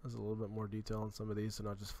 There's a little bit more detail on some of these, so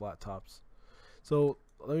not just flat tops. So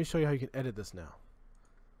let me show you how you can edit this now.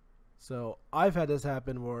 So I've had this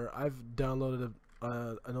happen where I've downloaded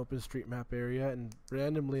an OpenStreetMap area, and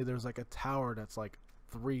randomly there's like a tower that's like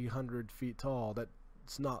 300 feet tall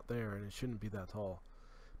that's not there, and it shouldn't be that tall.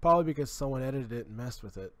 Probably because someone edited it and messed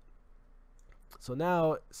with it. So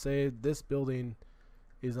now, say this building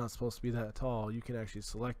is not supposed to be that tall, you can actually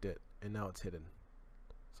select it, and now it's hidden.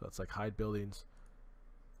 So it's like hide buildings.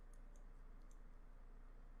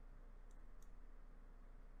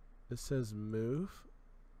 It says move.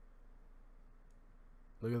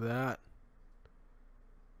 Look at that.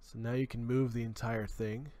 So now you can move the entire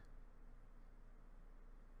thing.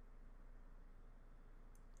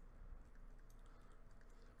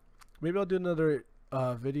 Maybe I'll do another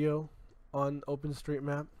video on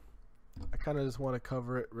OpenStreetMap. I kind of just want to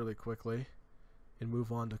cover it really quickly and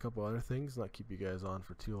move on to a couple other things, not keep you guys on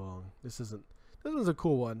for too long. This is a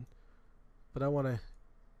cool one, but I want to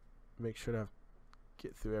make sure to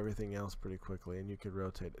get through everything else pretty quickly, and you can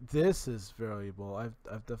rotate it. This is variable.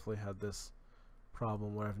 I've definitely had this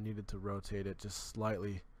problem where I've needed to rotate it just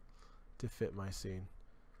slightly to fit my scene.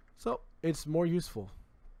 So it's more useful.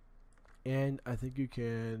 And I think you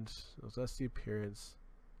can, so that's the appearance.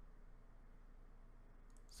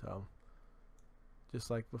 So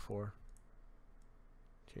just like before,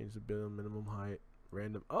 change the building minimum height,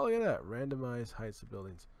 random, oh look at that, randomize heights of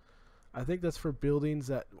buildings. I think that's for buildings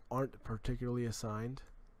that aren't particularly assigned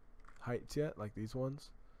heights yet, like these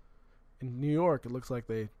ones. In New York, it looks like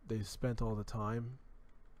they spent all the time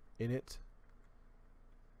in it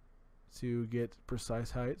to get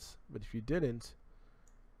precise heights, but if you didn't,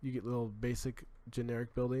 you get little basic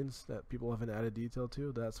generic buildings that people haven't added detail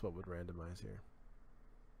to. That's what would randomize here.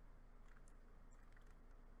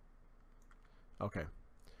 Okay,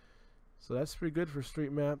 so that's pretty good for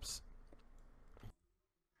street maps.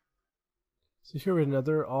 So here we have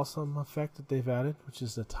another awesome effect that they've added, which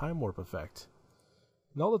is the time warp effect.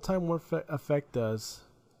 And all the time warp effect does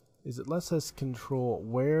is it lets us control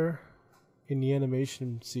where in the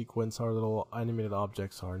animation sequence our little animated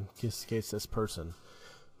objects are. In this case, this person,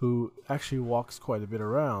 who actually walks quite a bit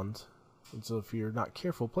around. And so if you're not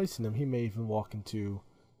careful placing him, he may even walk into,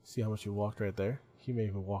 see how much he walked right there? He may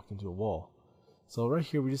even walk into a wall. So right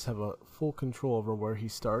here we just have a full control over where he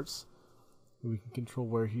starts. We can control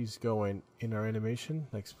where he's going in our animation.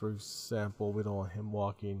 Like for example, we don't want him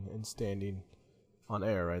walking and standing on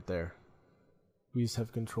air right there. We just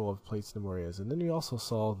have control of placing him where he is. And then we also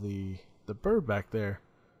saw the bird back there.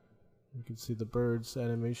 You can see the bird's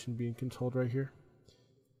animation being controlled right here.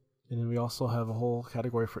 And then we also have a whole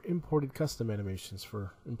category for imported custom animations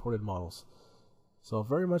for imported models. So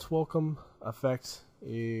very much welcome effect.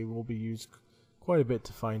 It will be used quite a bit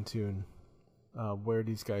to fine tune where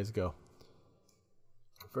these guys go.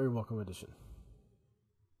 Very welcome addition.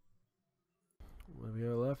 What do we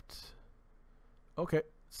have left? Okay,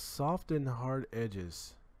 soft and hard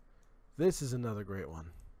edges. This is another great one.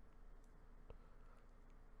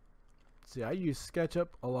 See, I use SketchUp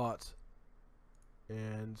a lot,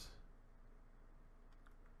 and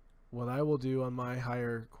what I will do on my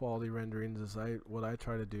higher quality renderings is what I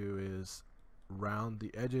try to do is round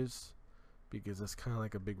the edges, because it's kind of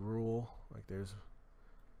like a big rule. Like there's,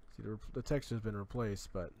 see, the texture's been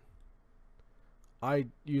replaced, but I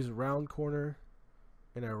use a round corner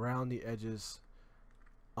and I round the edges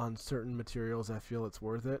on certain materials. I feel it's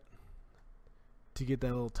worth it to get that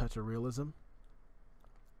little touch of realism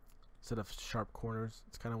instead of sharp corners.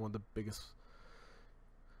 It's kind of one of the biggest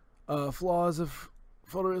flaws of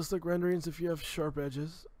photorealistic renderings, if you have sharp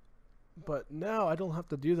edges. But now I don't have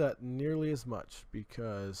to do that nearly as much,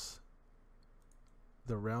 because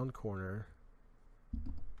the round corner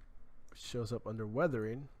shows up under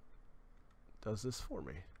weathering, does this for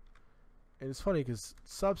me. And it's funny because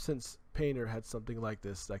Substance Painter had something like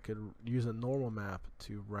this that could use a normal map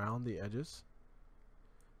to round the edges.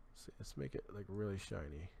 See, let's make it like really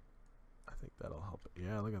shiny. I think that'll help it.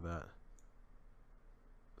 Yeah, look at that.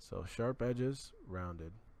 So sharp edges,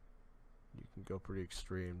 rounded. You can go pretty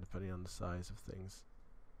extreme depending on the size of things.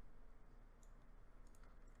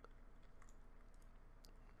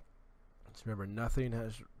 Just remember, nothing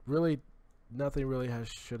really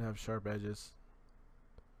should have sharp edges.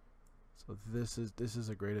 So this is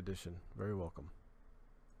a great addition. Very welcome.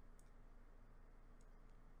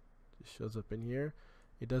 Just shows up in here.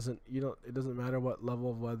 It doesn't matter what level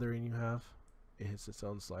of weathering you have. It hits its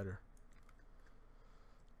own slider.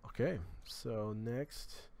 Okay, so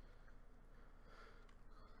next,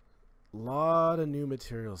 a lot of new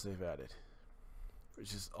materials they've added,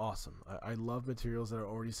 which is awesome. I love materials that are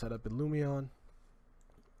already set up in Lumion.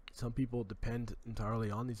 Some people depend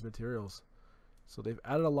entirely on these materials. So they've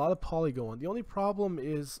added a lot of polygon. The only problem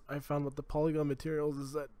is I found with the Poliigon Materials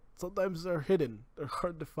is that sometimes they're hidden. They're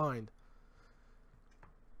hard to find.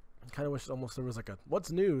 I kind of wish almost there was like a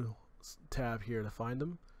what's new tab here to find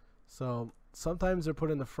them. So sometimes they're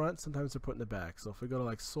put in the front, sometimes they're put in the back. So if we go to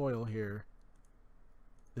like soil here,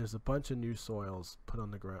 there's a bunch of new soils put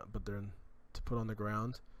on the ground, but they're to put on the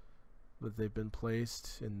ground, but they've been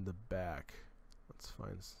placed in the back. Let's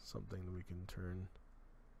find something that we can turn.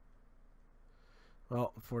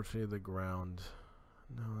 Well, unfortunately the ground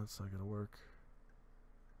No, that's not gonna work.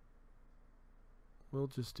 We'll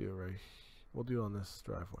just do it right. We'll do it on this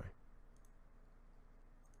driveway.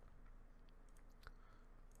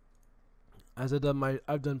 As I've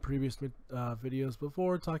done previous videos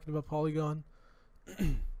before talking about Poliigon.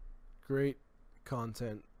 Great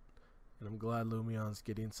content, and I'm glad Lumion's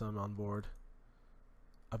getting some on board.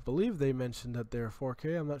 I believe they mentioned that they're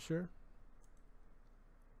 4K. I'm not sure.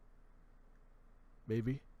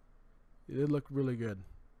 Maybe. It did look really good.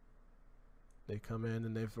 They come in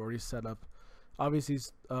and they've already set up. Obviously,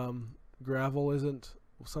 gravel isn't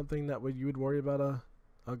something that you would worry about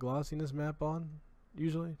a glossiness map on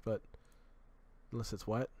usually, but unless it's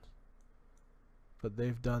wet. But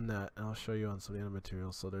they've done that, and I'll show you on some of the other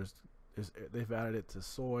materials. So they've added it to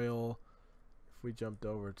soil. If we jumped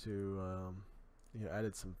over to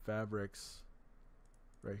added some fabrics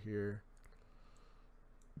right here.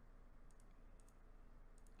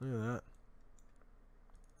 Look at that.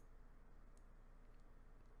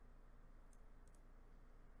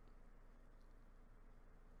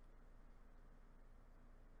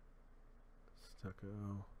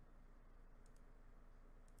 Stucco.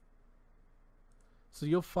 So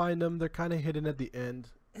you'll find them. They're kind of hidden at the end.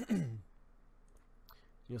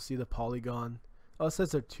 You'll see the polygon. Oh, it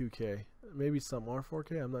says they're 2K. Maybe some are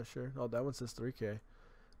 4K. I'm not sure. Oh, that one says 3K.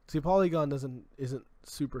 See, Poliigon isn't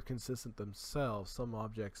super consistent themselves. Some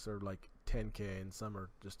objects are like 10K and some are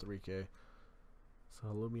just 3K. So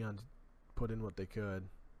Lumion put in what they could.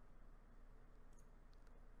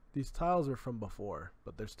 These tiles are from before,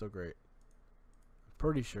 but they're still great. I'm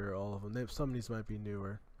pretty sure all of them. Some of these might be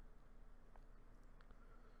newer.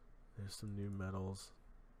 There's some new metals.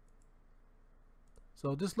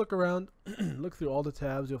 So just look around, look through all the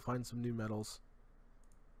tabs, you'll find some new metals.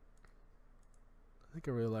 I think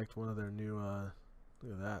I really liked one of their new,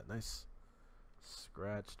 look at that, nice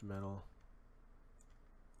scratched metal.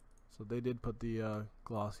 So they did put the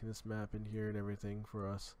glossiness map in here and everything for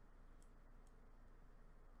us.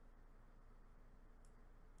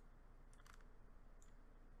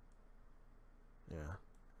 Yeah,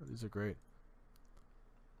 these are great.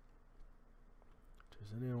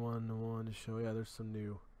 Does anyone want to show? Yeah, there's some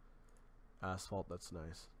new asphalt that's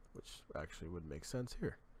nice, which actually would make sense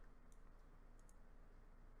here.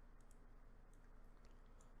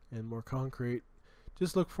 And more concrete.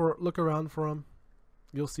 Just look around for them.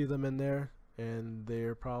 You'll see them in there, and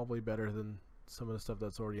they're probably better than some of the stuff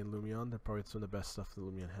that's already in Lumion. They're probably some of the best stuff that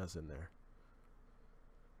Lumion has in there.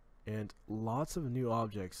 And lots of new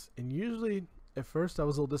objects. And usually, at first, I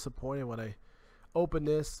was a little disappointed when I opened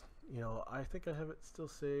this. You know, I think I have it still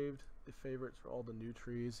saved, the favorites for all the new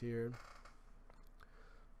trees here.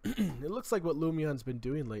 It looks like what Lumion's been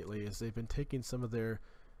doing lately is they've been taking some of their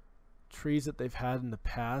trees that they've had in the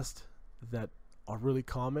past that are really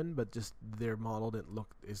common, but just their model didn't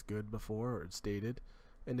look as good before or it's dated,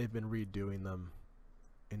 and they've been redoing them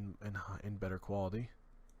in better quality.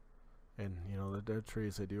 And you know, their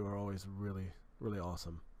trees they do are always really, really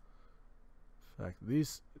awesome. In fact,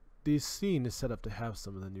 this scene is set up to have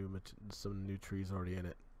some of the new trees already in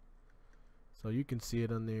it, so you can see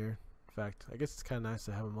it on there. In fact, I guess it's kind of nice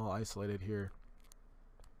to have them all isolated here.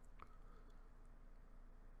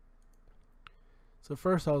 So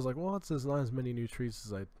first I was like, well, it's not as many new trees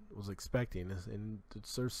as I was expecting, and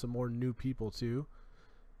there's some more new people too,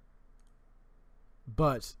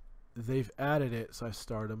 but they've added it, so I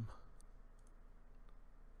start them.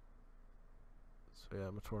 So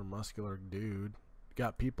yeah, much more muscular dude.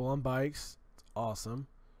 Got people on bikes. It's awesome.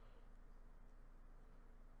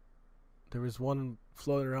 There was one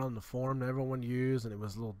floating around in the forum that everyone used, and it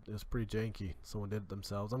was pretty janky. Someone did it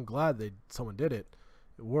themselves. I'm glad someone did it.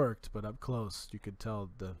 It worked, but up close you could tell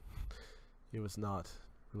it was not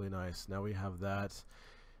really nice. Now we have that.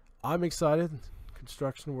 I'm excited.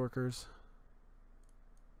 Construction workers,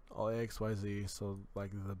 all XYZ, so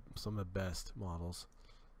like some of the best models.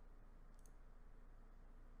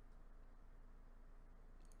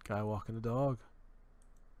 Guy walking the dog.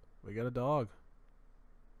 We got a dog.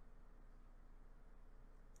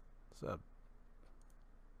 What's up?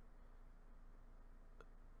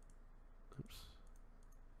 Oops.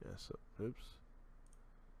 Yeah, so oops.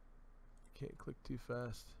 Can't click too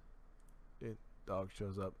fast. Dog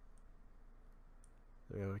shows up.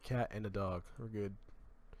 There we have a cat and a dog. We're good.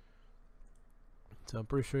 So I'm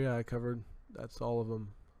pretty sure, yeah, I covered. That's all of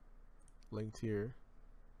them linked here.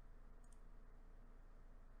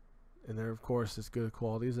 And they're, of course, as good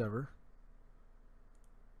quality as ever.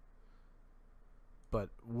 But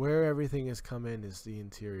where everything has come in is the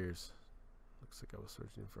interiors. Looks like I was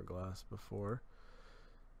searching for glass before.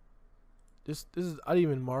 I didn't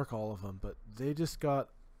even mark all of them, but they just got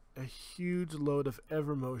a huge load of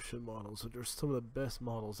Evermotion models, which are some of the best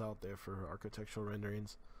models out there for architectural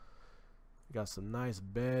renderings. We got some nice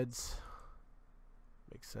beds.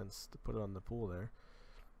 Makes sense to put it on the pool there.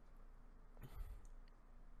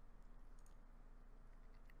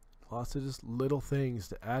 Lots of just little things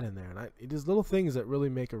to add in there, and it is little things that really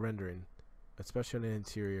make a rendering, especially on an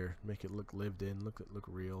interior, make it look lived in, look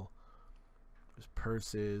real. There's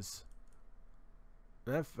purses.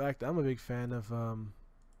 And in fact, I'm a big fan of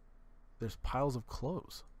there's piles of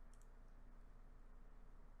clothes.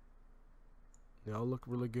 They all look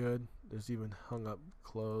really good. There's even hung up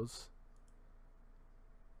clothes.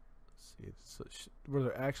 Let's see, so where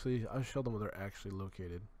they're actually, I'll show them where they're actually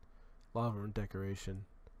located. A lot of them are in decoration.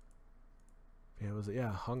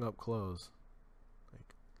 Yeah, hung up clothes,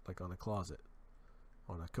 like on a closet,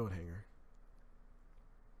 on a coat hanger.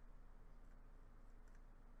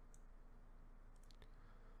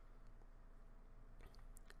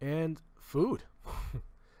 And food.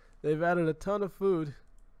 They've added a ton of food.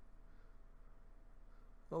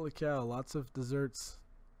 Holy cow, lots of desserts.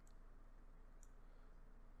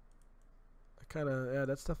 Yeah,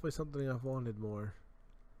 that's definitely something I've wanted more.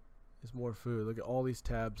 Is more food. Look at all these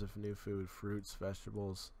tabs of new food. Fruits,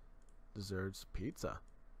 vegetables, desserts, pizza.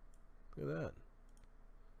 Look at that.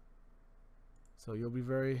 So you'll be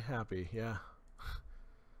very happy, yeah.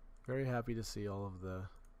 Very happy to see all of the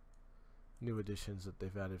new additions that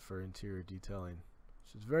they've added for interior detailing,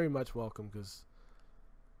 which is very much welcome, because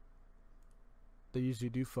they usually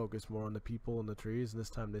do focus more on the people and the trees, and this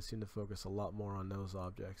time they seem to focus a lot more on those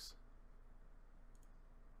objects.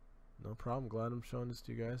 No problem, glad I'm showing this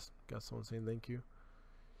to you guys. Got someone saying thank you.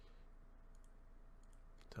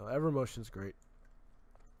 So Evermotion's great.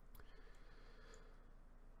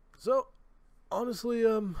 So honestly,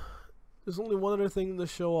 there's only one other thing to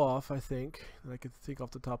show off, I think, that I could think off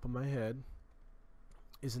the top of my head,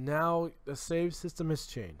 is now the save system has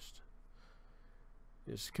changed.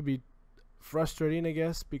 This could be frustrating, I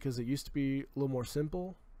guess, because it used to be a little more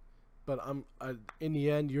simple, but in the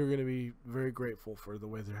end, you're going to be very grateful for the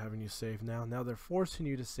way they're having you save now. Now they're forcing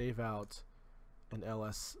you to save out an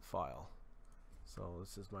LS file. So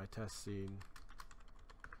this is my test scene.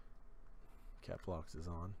 Cap locks is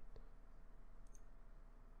on.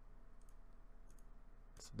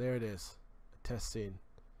 So there it is, a test scene.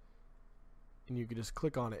 And you can just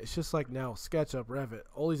click on it. It's just like now SketchUp, Revit,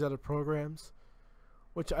 all these other programs,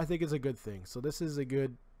 which I think is a good thing. So this is a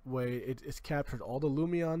good way. It's captured all the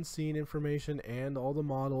Lumion scene information and all the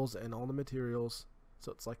models and all the materials.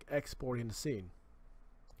 So it's like exporting the scene.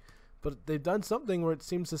 But they've done something where it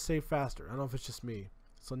seems to save faster. I don't know if it's just me.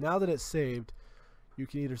 So now that it's saved, you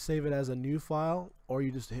can either save it as a new file or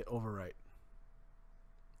you just hit overwrite.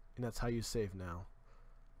 And that's how you save now.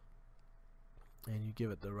 And you give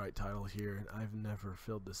it the right title here. And I've never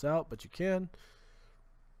filled this out, but you can.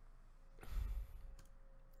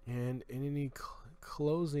 And in any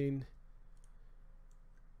closing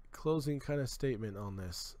kind of statement on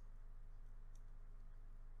this,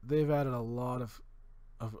 they've added a lot of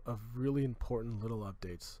really important little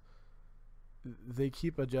updates. They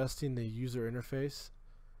keep adjusting the user interface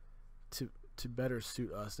to better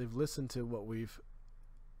suit us. They've listened to what we've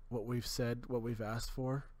said, what we've asked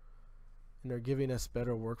for, and they're giving us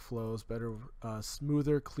better workflows, better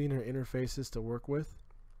smoother, cleaner interfaces to work with.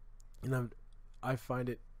 And I find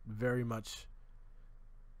it very much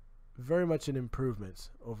an improvement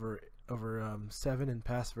over 7 and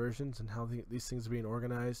past versions, and how these things are being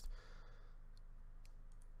organized.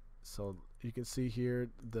 So you can see here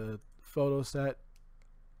the photo set.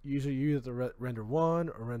 Usually you either render one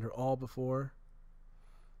or render all before.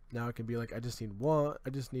 Now it can be like, I just need one. I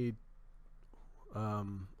just need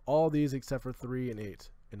all these except for 3 and 8,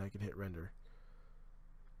 and I can hit render.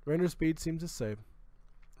 Render speed seems the same,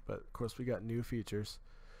 but of course we got new features.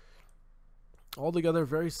 Altogether,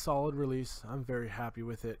 very solid release. I'm very happy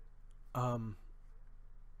with it. I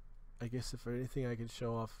guess if anything, I can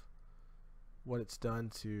show off what it's done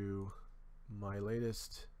to my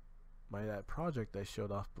latest, that project I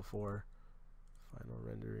showed off before. Final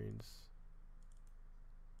renderings.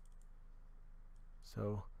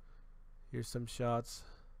 So here's some shots.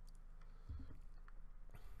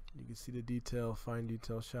 You can see the detail, fine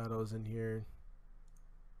detail shadows in here.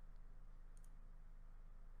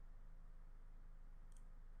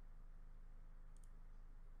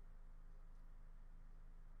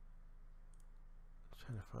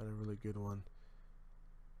 Trying to find a really good one.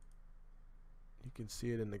 You can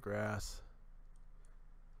see it in the grass.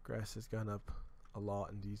 Grass has gone up a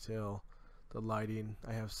lot in detail. The lighting,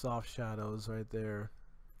 I have soft shadows right there.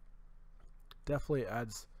 Definitely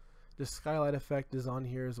adds. The skylight effect is on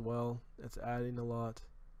here as well. It's adding a lot.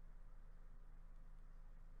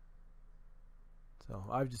 So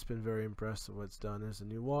I've just been very impressed with what's done. There's a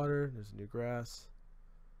new water, there's a new grass.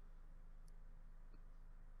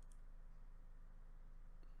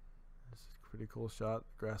 This is a pretty cool shot.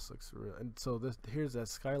 The grass looks real, and so here's that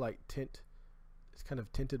skylight tint. It's kind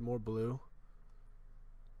of tinted more blue.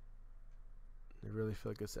 I really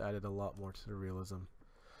feel like it's added a lot more to the realism.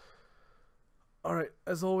 Alright,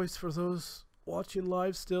 as always, for those watching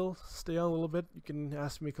live still, stay on a little bit. You can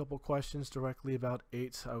ask me a couple questions directly about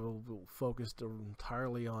 8. I will focus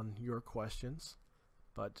entirely on your questions,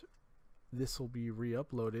 but this will be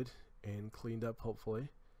re-uploaded and cleaned up, hopefully.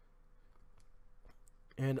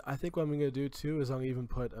 And I think what I'm going to do too is I'm going to even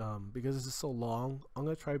put, because this is so long, I'm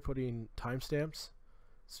going to try putting timestamps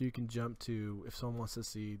so you can jump to, if someone wants to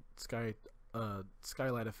see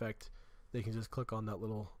skylight effect, they can just click on that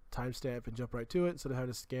little timestamp and jump right to it instead of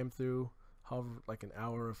having to scan through however like an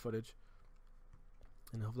hour of footage.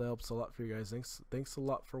 And hopefully that helps a lot for you guys. Thanks a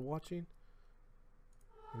lot for watching,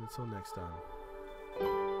 and until next time.